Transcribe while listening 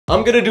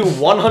I'm gonna do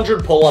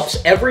 100 pull-ups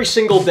every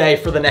single day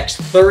for the next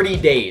 30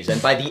 days.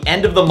 And by the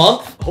end of the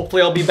month,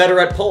 hopefully I'll be better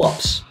at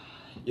pull-ups.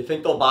 You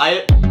think they'll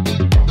buy it?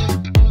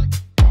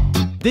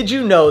 Did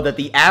you know that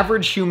the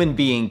average human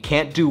being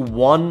can't do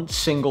one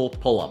single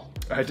pull-up?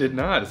 I did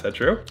not. Is that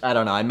true? I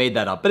don't know. I made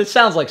that up, but it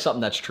sounds like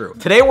something that's true.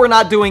 Today, we're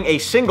not doing a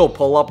single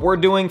pull-up. We're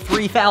doing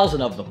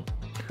 3,000 of them.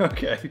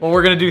 Okay. Well,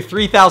 we're gonna do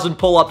 3,000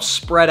 pull-ups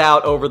spread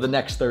out over the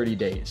next 30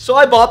 days. So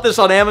I bought this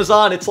on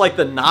Amazon. It's like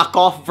the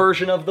knockoff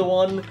version of the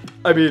one.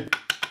 I mean,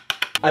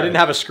 I didn't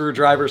have a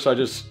screwdriver, so I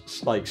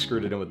just like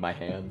screwed it in with my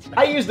hands.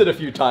 I used it a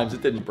few times.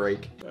 It didn't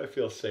break. I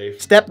feel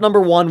safe. Step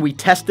number 1, we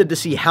tested to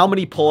see how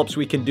many pull-ups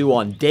we can do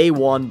on day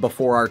 1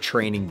 before our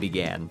training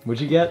began. What'd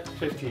you get?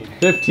 15.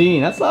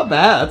 15. That's not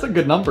bad. That's a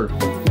good number.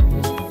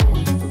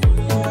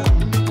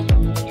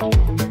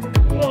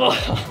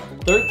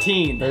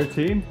 13.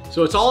 13?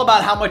 So it's all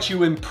about how much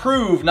you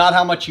improve, not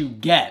how much you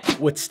get.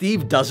 What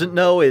Steve doesn't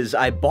know is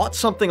I bought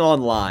something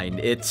online.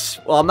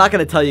 Well, I'm not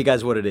gonna tell you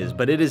guys what it is,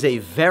 but it is a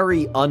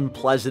very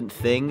unpleasant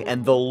thing,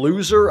 and the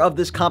loser of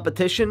this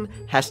competition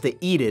has to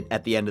eat it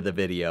at the end of the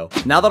video.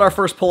 Now that our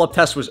first pull-up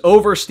test was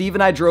over, Steve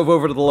and I drove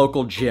over to the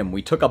local gym.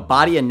 We took a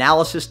body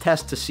analysis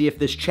test to see if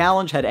this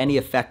challenge had any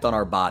effect on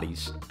our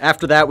bodies.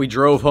 After that, we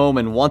drove home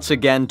and once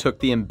again took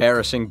the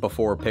embarrassing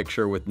before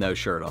picture with no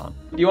shirt on.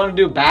 Do you want to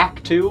do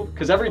back too?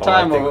 Because every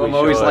time I'm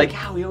always like,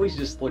 how we always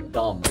just look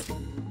dumb.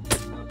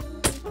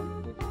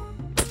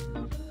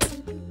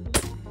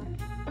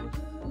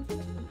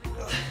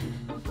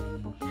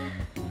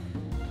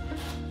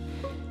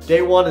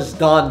 Day 1 is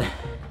done.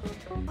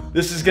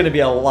 This is gonna be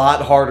a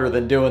lot harder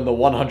than doing the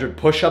 100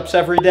 push-ups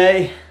every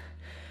day.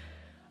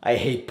 I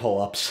hate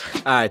pull-ups.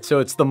 All right, so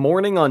it's the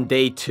morning on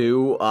day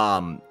 2.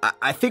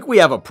 I think we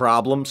have a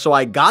problem. So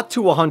I got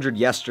to 100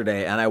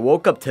 yesterday, and I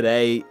woke up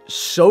today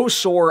so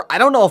sore. I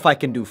don't know if I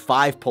can do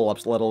 5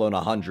 pull-ups, let alone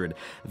 100.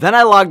 Then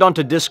I logged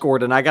onto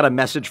Discord, and I got a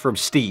message from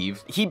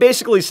Steve. He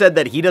basically said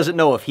that he doesn't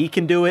know if he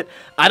can do it.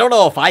 I don't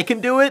know if I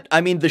can do it.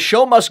 I mean, the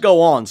show must go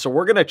on, so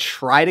we're gonna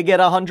try to get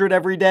 100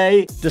 every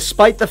day,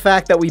 despite the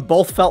fact that we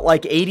both felt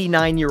like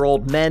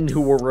 89-year-old men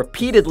who were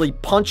repeatedly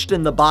punched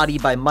in the body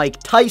by Mike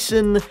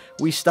Tyson.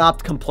 We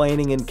stopped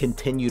complaining and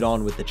continued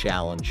on with the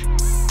challenge.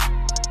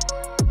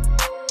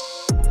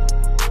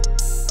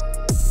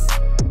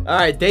 All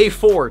right, day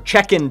 4,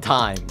 check-in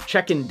time,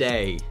 check-in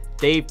day.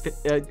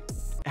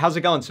 How's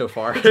it going so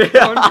far?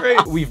 Going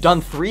great. We've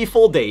done 3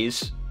 full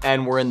days,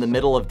 and we're in the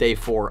middle of day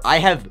 4. I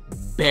have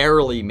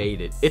barely made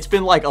it. It's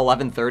been like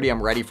 11:30,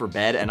 I'm ready for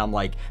bed, and I'm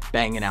like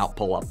banging out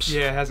pull-ups.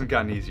 Yeah, it hasn't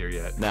gotten easier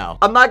yet. No.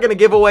 I'm not gonna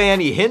give away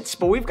any hints,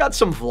 but we've got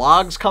some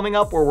vlogs coming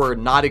up where we're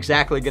not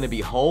exactly gonna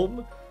be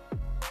home.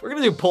 We're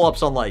gonna do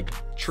pull-ups on like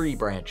tree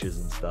branches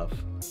and stuff.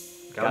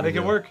 Gotta make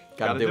it work.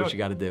 Gotta do what you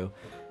gotta do.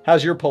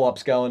 How's your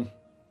pull-ups going?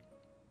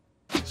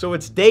 So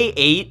it's day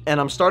 8, and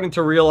I'm starting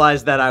to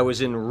realize that I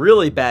was in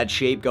really bad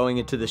shape going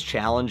into this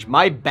challenge.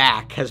 My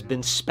back has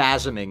been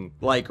spasming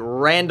like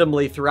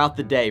randomly throughout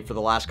the day for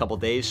the last couple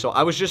days. So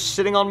I was just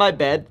sitting on my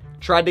bed,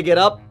 tried to get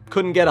up,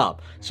 couldn't get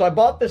up. So I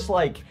bought this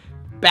like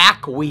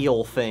back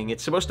wheel thing.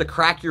 It's supposed to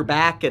crack your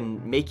back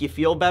and make you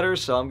feel better.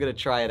 So I'm gonna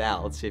try it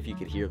out. Let's see if you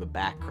could hear the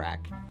back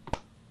crack.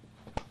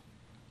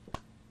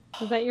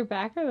 Was that your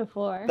back or the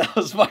floor? That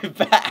was my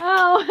back.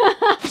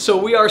 Oh. So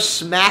we are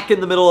smack in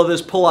the middle of this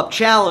pull-up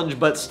challenge,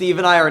 but Steve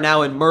and I are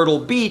now in Myrtle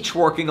Beach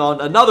working on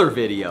another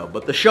video,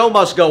 but the show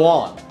must go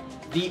on.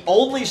 The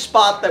only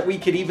spot that we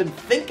could even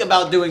think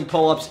about doing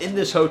pull-ups in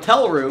this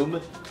hotel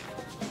room,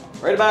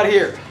 right about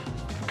here.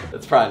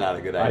 That's probably not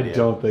a good idea. I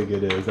don't think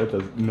it is.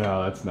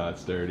 No, that's not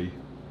sturdy.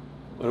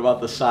 What about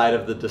the side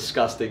of the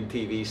disgusting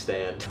TV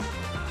stand?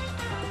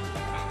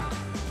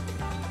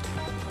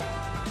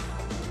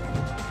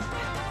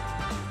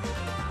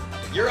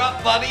 You're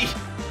up, buddy.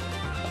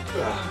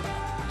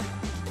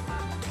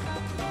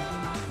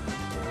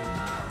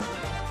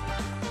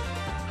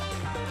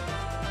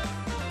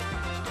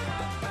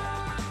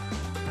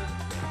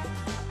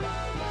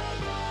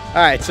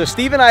 All right, so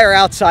Steve and I are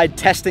outside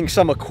testing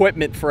some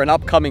equipment for an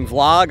upcoming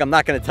vlog. I'm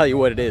not gonna tell you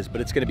what it is,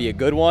 but it's gonna be a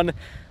good one.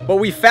 But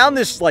we found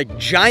this like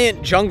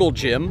giant jungle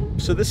gym,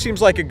 so this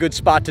seems like a good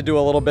spot to do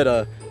a little bit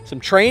of some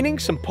training,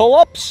 some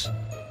pull-ups.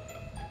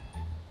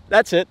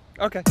 That's it.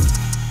 Okay.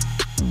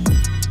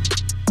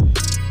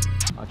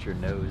 Watch your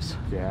nose.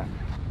 Yeah,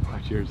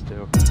 watch yours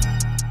too.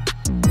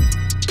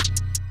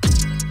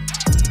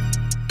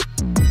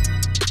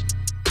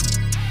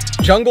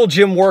 Jungle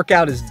gym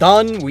workout is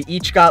done. We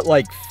each got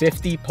like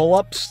 50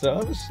 pull-ups, so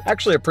it was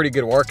actually a pretty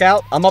good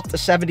workout. I'm up to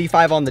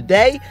 75 on the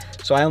day,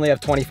 so I only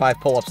have 25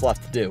 pull-ups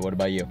left to do. What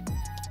about you?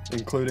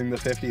 Including the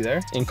 50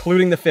 there?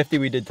 Including the 50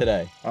 we did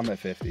today. I'm at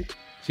 50.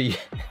 So you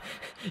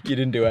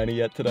didn't do any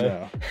yet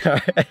today? No.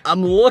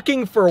 I'm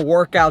looking for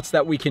workouts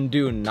that we can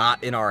do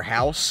not in our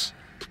house.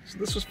 So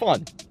this was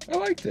fun. I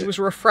liked it. It was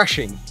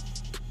refreshing.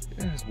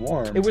 It was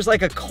warm. It was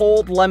like a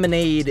cold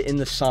lemonade in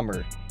the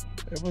summer.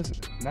 It was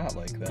not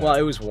like that. Well,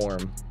 it was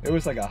warm. It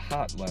was like a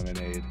hot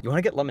lemonade. You want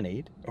to get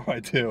lemonade? Oh, I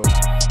do.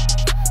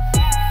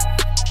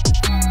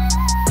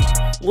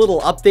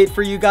 Little update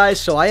for you guys.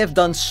 So I have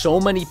done so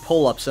many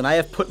pull-ups and I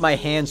have put my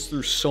hands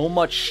through so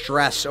much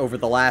stress over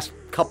the last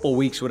couple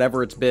weeks,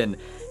 whatever it's been,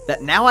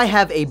 that now I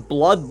have a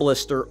blood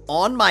blister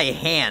on my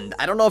hand.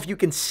 I don't know if you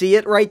can see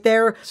it right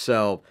there.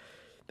 So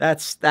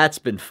that's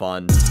been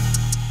fun.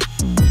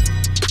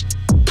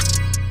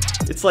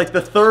 It's like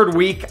the third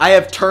week, I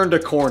have turned a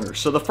corner.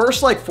 So the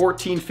first like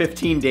 14,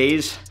 15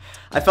 days,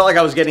 I felt like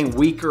I was getting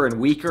weaker and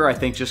weaker. I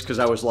think just because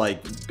I was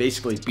like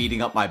basically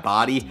beating up my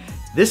body.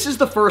 This is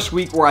the first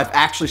week where I've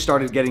actually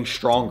started getting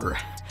stronger.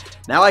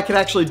 Now I can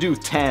actually do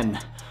 10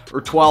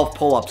 or 12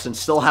 pull-ups and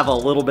still have a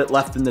little bit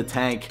left in the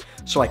tank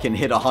so I can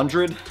hit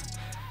 100.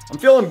 I'm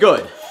feeling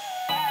good.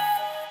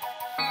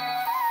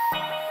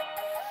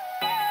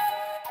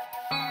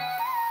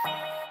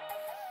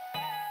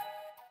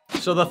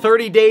 So the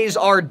 30 days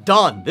are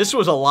done. This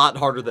was a lot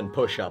harder than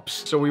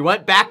push-ups. So we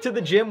went back to the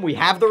gym. We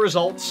have the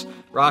results.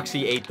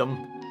 Roxy ate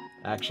them,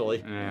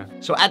 actually. Yeah.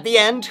 So at the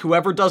end,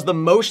 whoever does the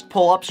most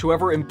pull-ups,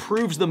 whoever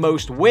improves the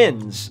most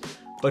wins.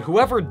 But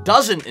whoever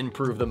doesn't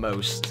improve the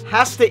most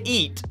has to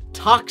eat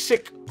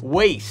toxic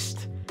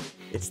waste.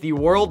 It's the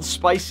world's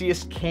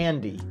spiciest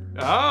candy.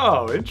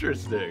 Oh,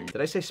 interesting.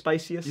 Did I say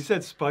spiciest? You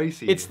said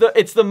spicy. It's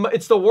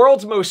the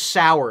world's most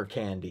sour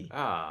candy.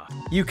 Ah.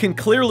 You can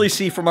clearly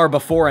see from our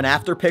before and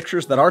after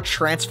pictures that our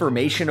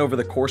transformation over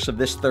the course of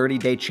this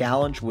 30-day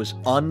challenge was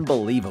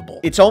unbelievable.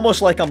 It's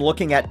almost like I'm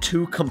looking at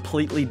two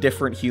completely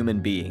different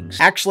human beings.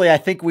 Actually, I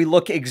think we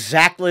look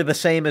exactly the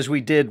same as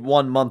we did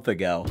 1 month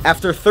ago.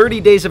 After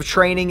 30 days of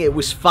training, it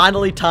was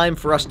finally time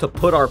for us to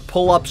put our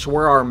pull-ups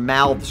where our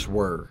mouths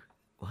were.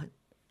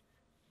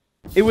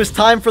 It was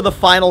time for the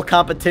final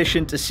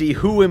competition to see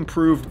who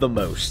improved the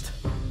most.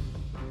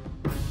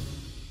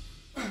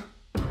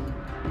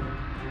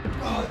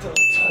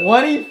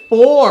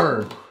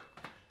 24!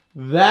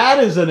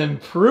 That is an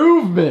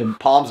improvement!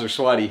 Palms are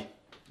sweaty.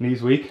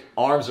 Knees weak?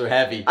 Arms are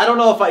heavy. I don't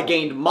know if I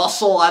gained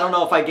muscle, I don't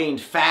know if I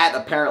gained fat,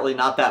 apparently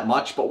not that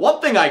much, but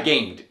one thing I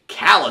gained,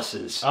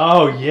 calluses.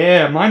 Oh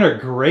yeah, mine are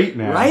great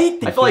now. Right?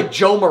 I feel like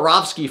Joe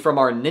Moravsky from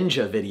our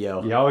ninja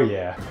video. Oh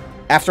yeah.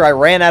 After I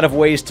ran out of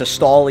ways to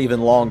stall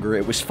even longer,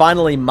 it was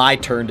finally my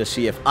turn to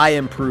see if I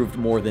improved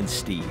more than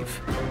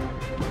Steve.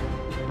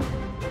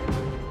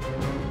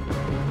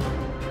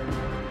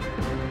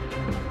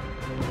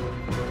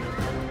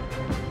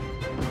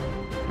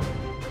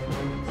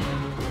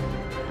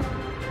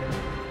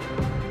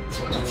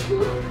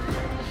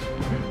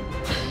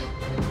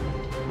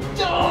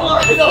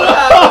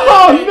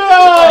 Oh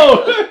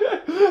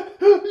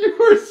no! You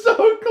were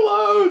so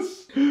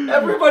close!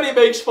 Everybody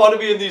makes fun of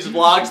me in these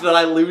vlogs that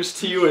I lose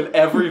to you in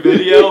every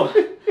video.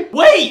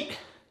 Wait!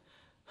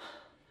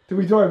 Did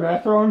we do our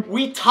math wrong?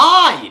 We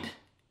tied!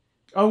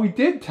 Oh, we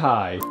did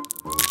tie.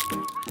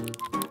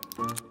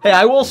 Hey,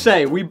 I will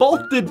say, we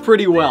both did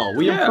pretty well.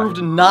 We Yeah.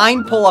 improved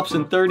 9 pull-ups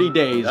in 30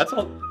 days. That's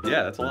a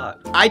that's a lot.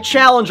 I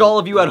challenge all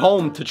of you at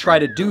home to try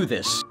to do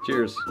this.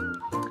 Cheers.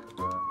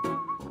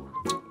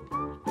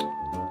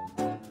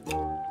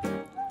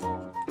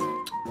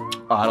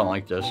 Oh, I don't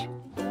like this.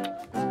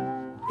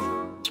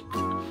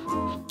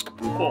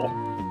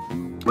 Oh.